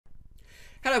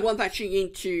Hello everyone, back tuning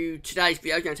into today's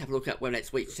video. We're going to have a look at whether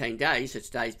next week's 10 days. So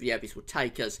today's video, this will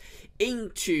take us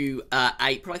into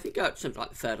April. I think go up to something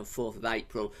like the 3rd or 4th of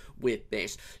April with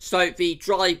this. So the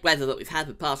dry weather that we've had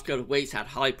the past couple of weeks had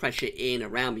high pressure in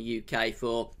around the UK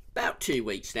for about 2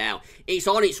 weeks now. It's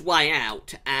on its way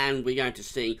out and we're going to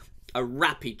see a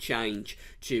rapid change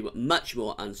to much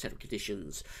more unsettled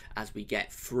conditions as we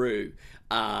get through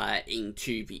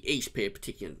into the East period,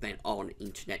 particularly then on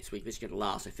into next week. This is going to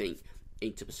last, I think,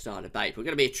 into the start of April. It's going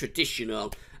to be a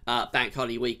traditional bank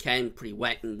holiday weekend, pretty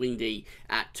wet and windy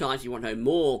at times. If you want to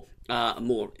know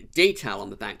more detail on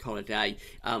the bank holiday,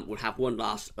 we'll have one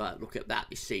last look at that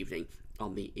this evening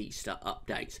on the Easter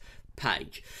updates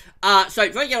page. So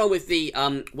if I get on with the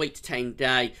week to 10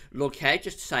 day look ahead,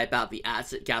 just to say about the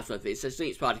ads that Gazworth is. There's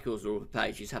links to articles on all the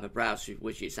pages. Have a browse through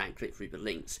widgets and click through the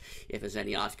links if there's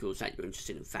any articles that you're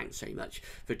interested in. Thanks so much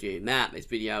for doing that. There's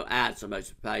video ads on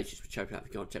most of the pages, which open up the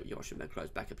content with your watching close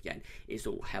back up again. It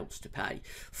all helps to pay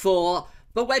for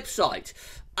the website.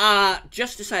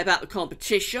 Just to say about the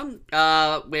competition,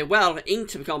 we're well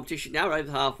into the competition now, over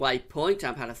the halfway point.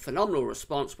 I've had a phenomenal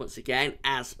response once again,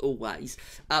 as always.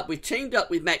 We've teamed up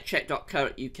with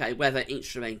metcheck.co.uk Weather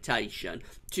Instrumentation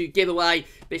to give away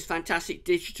this fantastic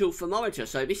digital thermometer.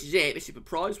 So this is it, this is the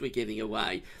prize we're giving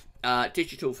away.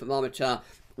 Digital thermometer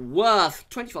worth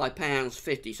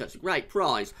 £25.50, so it's a great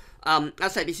prize. I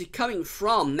say this is coming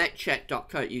from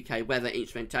metcheck.co.uk Weather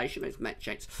Instrumentation. There's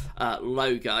Metcheck's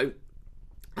logo.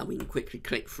 And we can quickly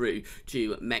click through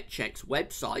to Metcheck's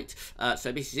website.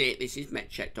 So this is it. This is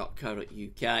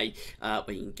metcheck.co.uk, where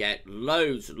you can get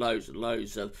loads of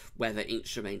weather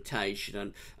instrumentation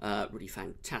and really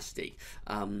fantastic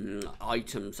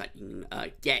items that you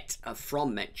can get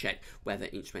from Metcheck Weather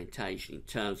Instrumentation in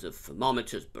terms of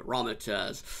thermometers,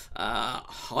 barometers,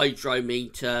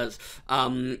 hydrometers,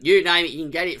 you name it, you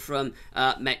can get it from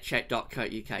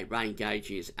metcheck.co.uk. Rain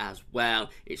gauges as well.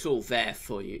 It's all there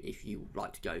for you if you would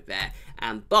like to go there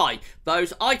and buy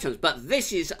those items. But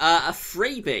this is a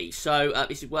freebie, so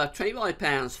this is worth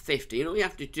 £25.50, and all you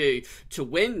have to do to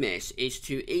win this is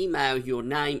to email your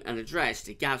name and address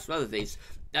to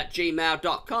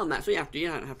gazweatherviz@gmail.com. That's all you have to do. You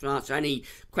don't have to answer any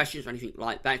questions or anything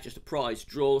like that. It's just a prize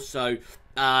draw, so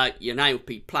your name will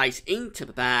be placed into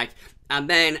the bag. And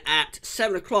then at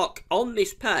 7 o'clock on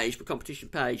this page, the competition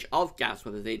page of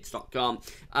gazweatherviz.com,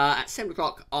 at 7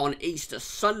 o'clock on Easter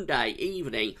Sunday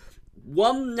evening,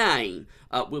 one name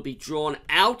will be drawn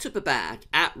out of the bag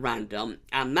at random,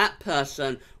 and that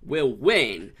person will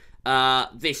win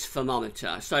this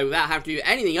thermometer. So without having to do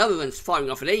anything other than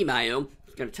firing off an email,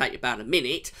 it's going to take about a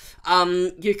minute,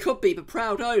 you could be the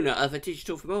proud owner of a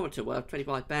digital thermometer worth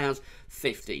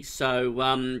 £25.50. So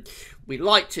we'd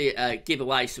like to give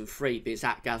away some freebies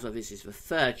at Gazworth. This is the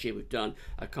 3rd year we've done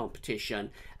a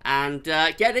competition. And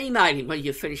get emailing when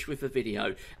you're finished with the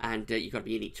video, and you've got to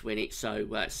be in it to win it. So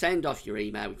send off your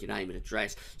email with your name and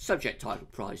address, subject, title,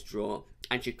 prize draw,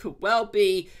 and you could well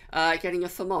be getting a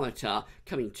thermometer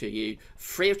coming to you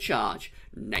free of charge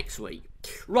next week.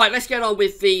 Right, let's get on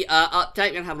with the update.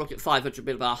 We're going to have a look at 500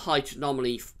 millibar height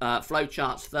anomaly flow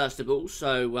charts first of all.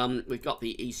 So we've got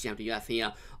the ECMWF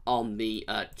here on the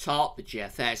top. The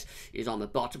GFS is on the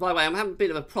bottom. By the way, I'm having a bit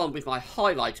of a problem with my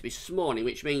highlighter this morning,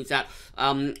 which means that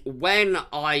when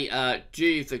I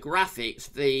do the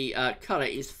graphics, the colour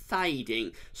is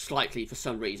fading slightly for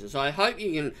some reason. So I hope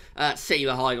you can see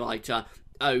the highlighter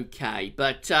okay.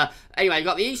 But anyway, you've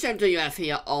got the ECMWF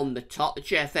here on the top. The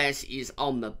GFS is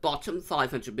on the bottom.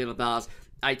 500 millibars,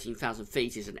 18,000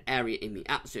 feet is an area in the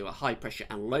atmosphere where high pressure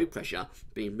and low pressure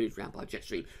being moved around by a jet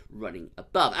stream running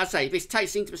above. As I say, this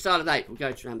takes into the start of April. We'll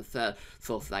go to around the 3rd,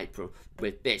 4th of April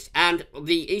with this. And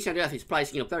the ECMWF is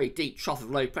placing a very deep trough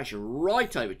of low pressure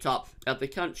right over top of the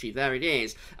country. There it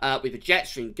is, with the jet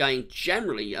stream going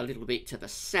generally a little bit to the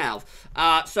south.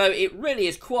 So it really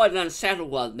is quite an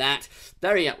unsettled one, that.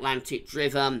 Very Atlantic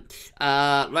driven,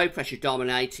 low pressure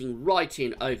dominating right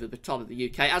in over the top of the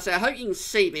UK. As I hope you can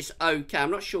see this okay.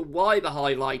 I'm not sure why the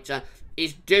highlighter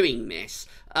is doing this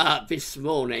this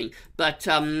morning, but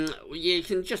you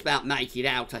can just about make it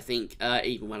out, I think,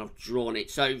 even when I've drawn it.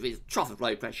 So the trough of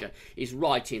low pressure is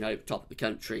right in over top of the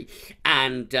country,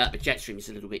 and the jet stream is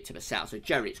a little bit to the south. So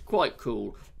generally it's quite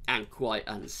cool and quite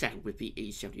unsettled with the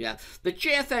ECMWF. The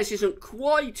GFS isn't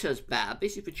quite as bad.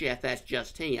 This is the GFS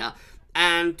just here.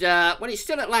 And well, it's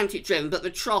still Atlantic driven, but the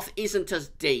trough isn't as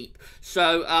deep,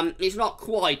 so it's not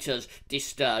quite as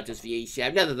disturbed as the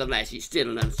ECM. Nevertheless, it's still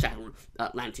an unsettled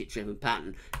Atlantic driven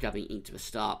pattern going into the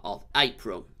start of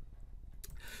April.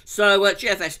 So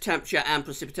GFS temperature and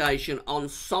precipitation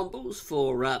ensembles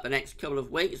for the next couple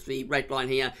of weeks. The red line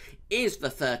here is the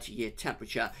 30-year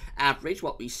temperature average.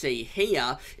 What we see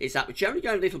here is that we're generally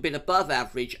going a little bit above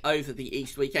average over the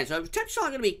Easter weekend. So the temperatures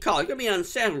aren't going to be cold, it's going to be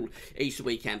unsettled Easter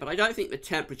weekend, but I don't think the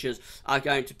temperatures are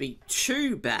going to be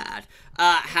too bad.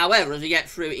 However, as we get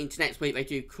through into next week, they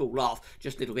do cool off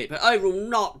just a little bit, but overall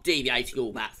not deviating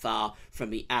all that far from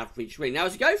the average reading. Now,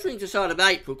 as we go through into the start of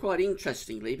April, quite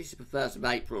interestingly, this is the 1st of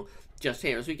April, just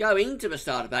here, as we go into the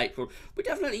start of April, we're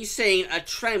definitely seeing a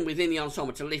trend within the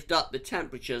ensemble to lift up the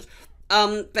temperatures.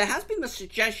 There has been the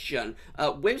suggestion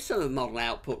with some of the model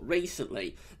output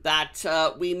recently that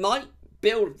we might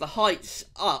build the heights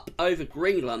up over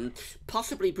Greenland,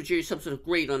 possibly produce some sort of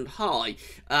Greenland high.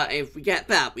 If we get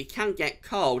that, we can get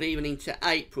cold even into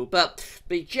April, but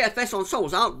the GFS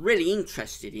ensembles aren't really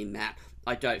interested in that,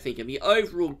 I don't think. And the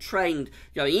overall trend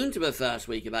going into the first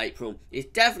week of April is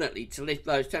definitely to lift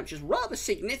those temperatures rather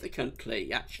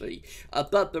significantly, actually,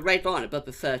 above the red line, above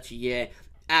the 30-year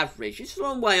average. It's a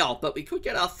long way off, but we could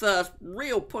get our first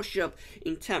real push up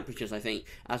in temperatures, I think,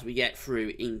 as we get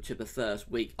through into the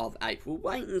first week of April.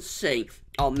 Wait and see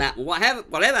on that.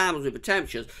 Whatever happens with the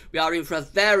temperatures, we are in for a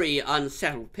very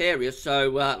unsettled period, so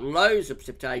loads of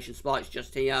precipitation spikes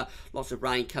just here, lots of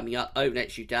rain coming up over the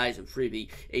next few days and through the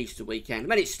Easter weekend.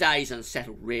 And then it stays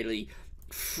unsettled really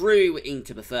through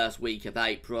into the first week of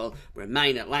April,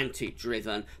 remain Atlantic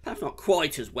driven, perhaps not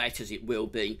quite as wet as it will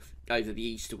be over the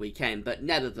Easter weekend, but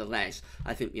nevertheless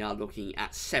I think we are looking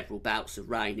at several bouts of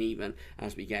rain even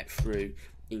as we get through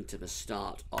into the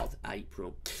start of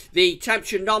April. The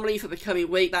temperature anomaly for the coming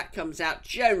week, that comes out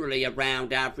generally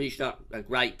around average, not a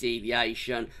great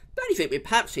deviation. The only thing we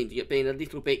perhaps seem to get being a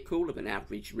little bit cooler than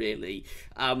average, really.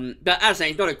 But as I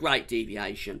say, not a great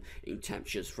deviation in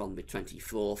temperatures from the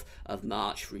 24th of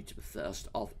March through to the 1st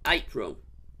of April.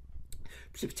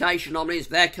 Precipitation anomalies,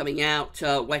 they're coming out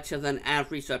wetter than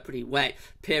average, so a pretty wet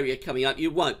period coming up. You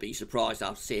won't be surprised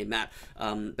after seeing that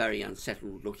very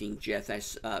unsettled looking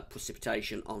GFS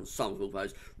precipitation on some of all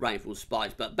those rainfall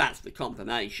spikes, but that's the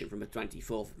confirmation from the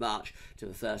 24th of March to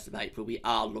the 1st of April. We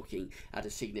are looking at a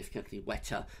significantly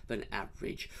wetter than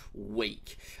average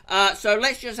week. So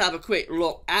let's just have a quick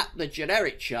look at the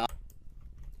generic chart.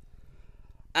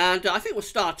 And I think we'll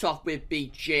start off with the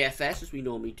GFS, as we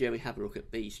normally do. We have a look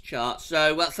at these charts.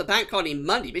 So for Bank Holiday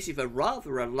Monday, this is a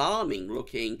rather alarming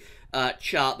looking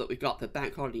chart that we've got for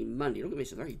Bank Holiday Monday. Look at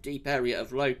this, a very deep area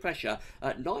of low pressure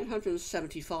at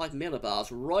 975 millibars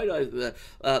right over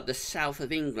the south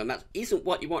of England. That isn't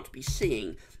what you want to be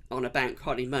seeing on a Bank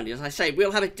Holiday Monday. As I say,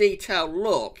 we'll have a detailed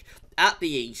look at the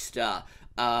Easter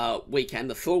weekend,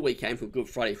 the full weekend from Good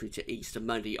Friday through to Easter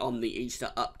Monday on the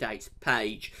Easter updates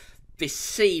page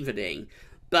this evening,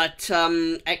 but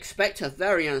expect a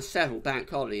very unsettled bank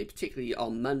holiday, particularly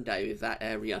on Monday, with that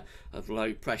area of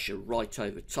low pressure right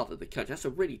over top of the country. That's a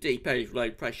really deep area of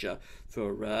low pressure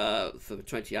for the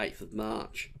 28th of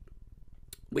March.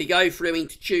 We go through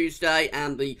into Tuesday,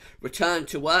 and the return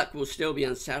to work will still be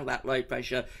unsettled. That low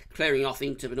pressure clearing off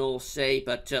into the North Sea,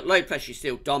 but low pressure is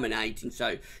still dominating,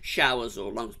 so showers or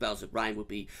long spells of rain will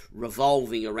be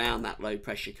revolving around that low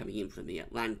pressure coming in from the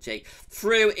Atlantic.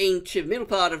 Through into the middle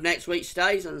part of next week,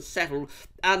 stays unsettled,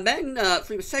 and then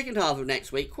through the second half of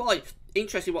next week, quite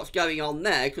interesting what's going on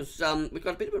there, because we've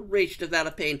got a bit of a ridge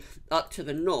developing up to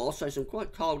the north, so some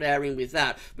quite cold air in with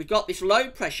that. We've got this low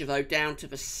pressure, though, down to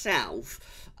the south,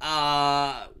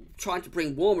 trying to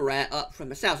bring warmer air up from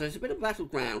the south. So there's a bit of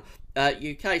battleground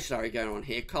UK story going on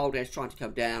here. Cold air is trying to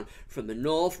come down from the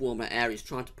north, warmer air is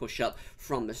trying to push up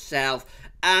from the south.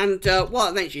 And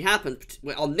what eventually happens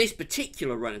on this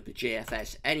particular run of the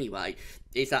GFS anyway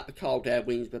is that the cold air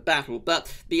wins the battle.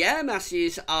 But the air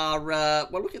masses are, well,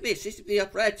 look at this. This is the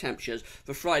upper air temperatures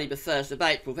for Friday the 1st of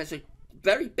April. There's a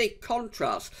very big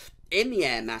contrast in the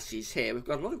air masses here. We've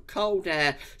got a lot of cold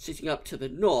air sitting up to the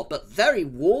north, but very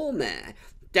warm air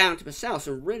down to the south,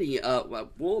 and really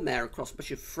warm air across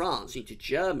much of France into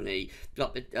Germany.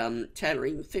 Got the 10 or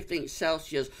even 15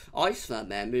 Celsius ice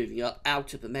firm air moving up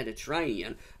out of the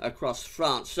Mediterranean across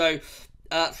France. So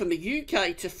from the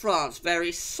UK to France, there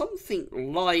is something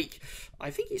like,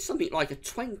 I think it's something like a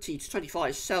 20 to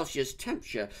 25 Celsius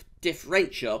temperature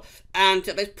differential, and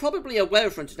there's probably a weather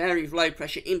front, an area of low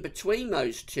pressure in between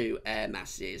those two air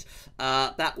masses.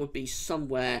 That would be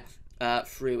somewhere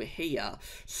through here.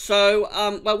 So,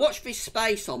 well, watch this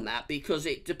space on that, because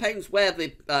it depends where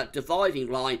the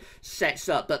dividing line sets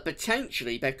up, but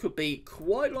potentially there could be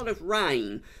quite a lot of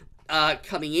rain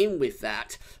coming in with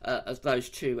that as those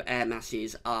two air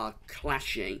masses are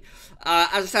clashing.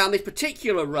 As I say, on this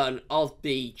particular run of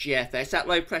the GFS, that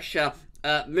low pressure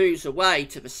moves away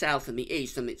to the south and the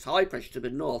east, and it's high pressure to the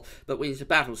north, but wins the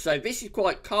battle. So this is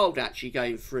quite cold actually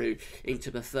going through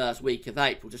into the first week of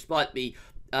April, despite the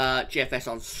GFS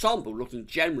ensemble looking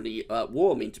generally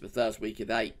warm into the first week of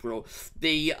April.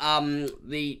 The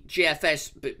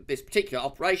GFS, this particular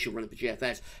operational run of the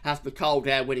GFS, has the cold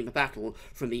air winning the battle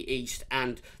from the east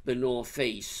and the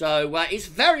northeast. So it's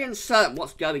very uncertain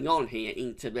what's going on here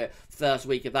into the first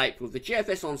week of April. The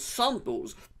GFS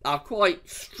ensembles are quite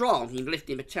strong in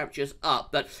lifting the temperatures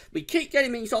up, but we keep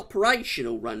getting these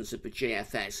operational runs of the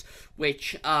GFS,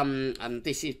 which, and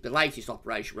this is the latest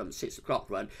operation run, the 6 o'clock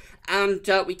run, and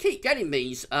we keep getting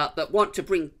these that want to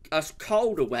bring us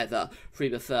colder weather through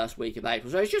the first week of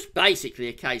April. So it's just basically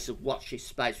a case of watch this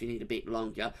space. We need a bit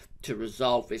longer to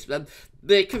resolve this.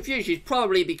 The confusion is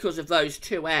probably because of those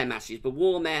two air masses, the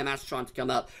warm air mass trying to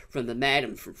come up from the Med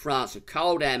and from France, a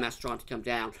cold air mass trying to come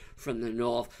down from the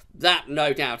north. That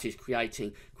no doubt is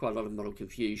creating quite a lot of model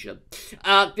confusion.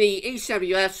 The East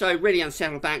US, so really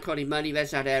unsettled bank holiday Monday.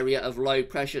 There's that area of low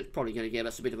pressure. It's probably going to give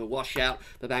us a bit of a washout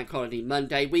for bank holiday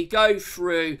Monday. We go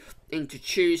through into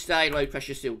Tuesday, low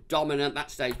pressure still dominant.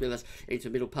 That stays with us into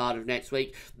the middle part of next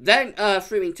week. Then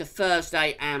through into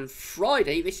Thursday and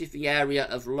Friday. This is the area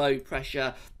of low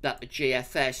pressure that the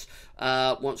GFS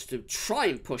wants to try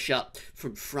and push up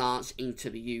from France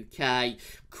into the UK.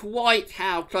 Quite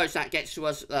how close that gets to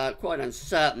us, quite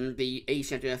uncertain. The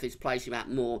East Earth is placing that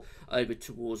more over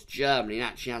towards Germany and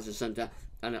actually has us under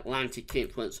an Atlantic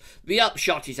influence. The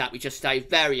upshot is that we just stay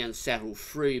very unsettled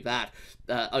through that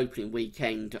opening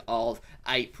weekend of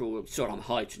April, sort of on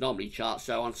high to anomaly chart.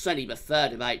 So on Sunday the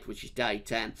 3rd of April, which is day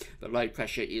 10, the low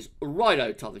pressure is right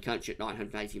over top of the country at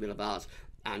 980 millibars,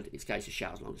 and it's a case of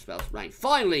showers, long spells of rain.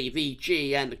 Finally, the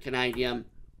GEM, the Canadian,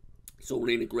 it's all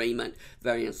in agreement.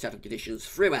 Very unsettled conditions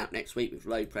throughout next week with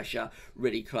low pressure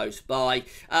really close by.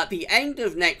 At the end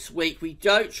of next week, we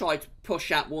don't try to push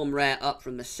that warmer air up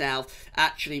from the south.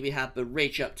 Actually, we have the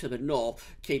ridge up to the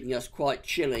north, keeping us quite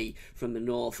chilly from the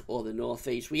north or the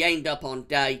northeast. We end up on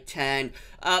day 10.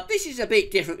 This is a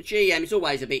bit different. The GEM is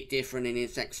always a bit different in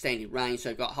its extended range. So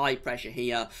we've got high pressure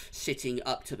here sitting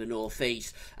up to the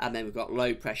northeast, and then we've got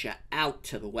low pressure out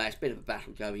to the west. Bit of a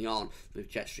battle going on with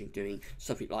jet stream doing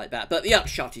something like that. But the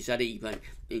upshot is that even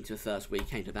into the first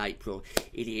weekend of April,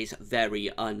 it is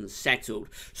very unsettled.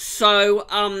 So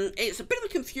it's a bit of a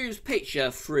confused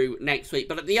picture through next week,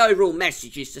 but the overall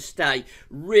message is to stay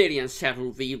really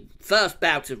unsettled. The first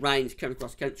bout of rain is coming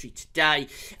across the country today,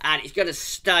 and it's going to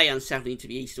stay unsettled into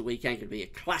the Easter weekend. It's going to be a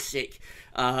classic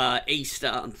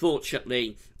Easter,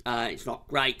 unfortunately. It's not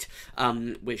great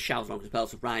with showers, long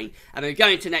spells of rain. And then we go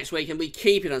into next week and we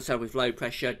keep it unsettled with low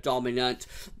pressure dominant.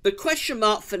 The question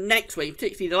mark for next week,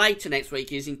 particularly later next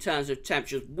week, is in terms of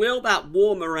temperatures. Will that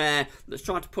warmer air that's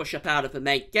trying to push up out of the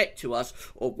Med get to us,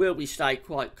 or will we stay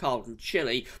quite cold and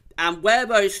chilly? And where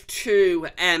those two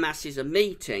air masses are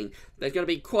meeting, there's going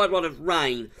to be quite a lot of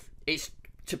rain. It's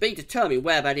to be determined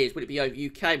where that is. Would it be over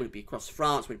UK? Would it be across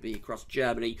France? Would it be across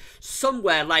Germany?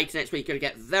 Somewhere later next week, going to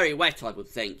get very wet, I would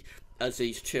think, as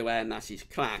these two air masses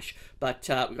clash. But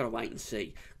we've got to wait and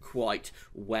see quite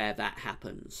where that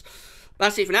happens.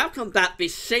 That's it for now. Come back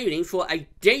this evening for a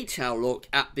detailed look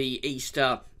at the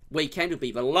Easter weekend. Will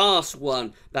be the last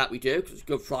one that we do, because it's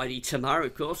Good Friday tomorrow,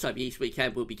 of course, so the Easter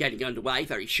weekend will be getting underway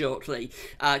very shortly.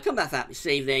 Come back that this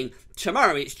evening.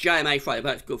 Tomorrow it's JMA Friday,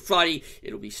 but it's Good Friday.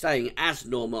 It'll be staying as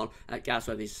normal at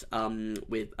Gasworth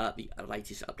with the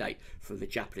latest update from the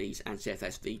Japanese and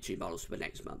CFS V2 models for the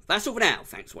next month. That's all for now.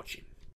 Thanks for watching.